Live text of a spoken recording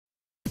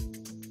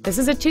This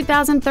is a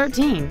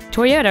 2013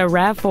 Toyota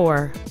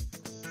RAV4.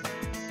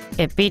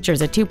 It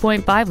features a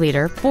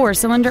 2.5-liter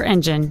four-cylinder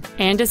engine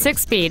and a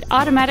 6-speed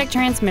automatic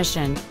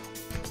transmission.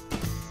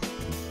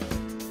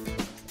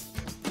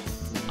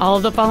 All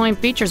of the following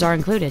features are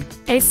included: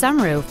 a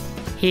sunroof,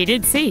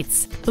 heated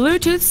seats,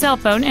 Bluetooth cell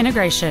phone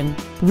integration,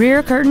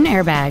 rear curtain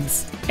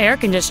airbags, air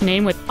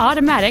conditioning with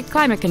automatic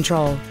climate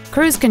control,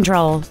 cruise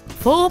control,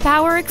 full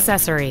power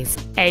accessories,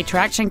 a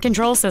traction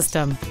control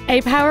system, a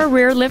power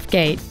rear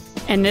liftgate,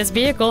 and this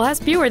vehicle has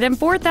fewer than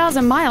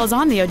 4,000 miles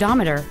on the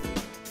odometer.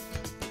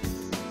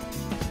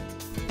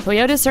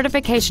 Toyota's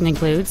certification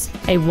includes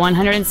a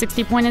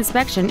 160-point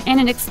inspection and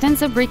an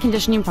extensive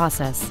reconditioning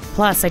process,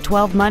 plus a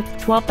 12-month,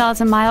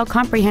 12,000-mile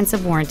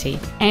comprehensive warranty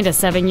and a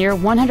 7-year,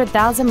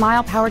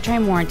 100,000-mile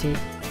powertrain warranty.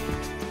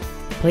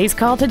 Please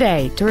call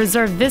today to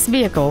reserve this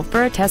vehicle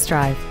for a test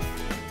drive.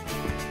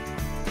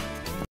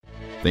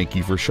 Thank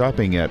you for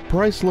shopping at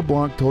Price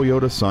LeBlanc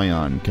Toyota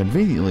Scion,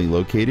 conveniently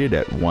located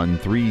at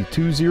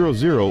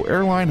 13200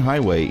 Airline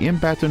Highway in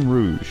Baton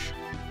Rouge.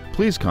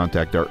 Please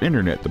contact our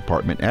internet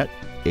department at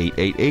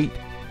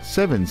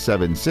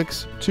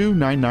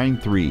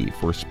 888-776-2993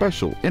 for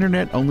special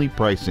internet-only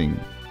pricing.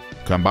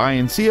 Come by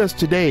and see us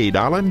today,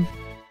 darling.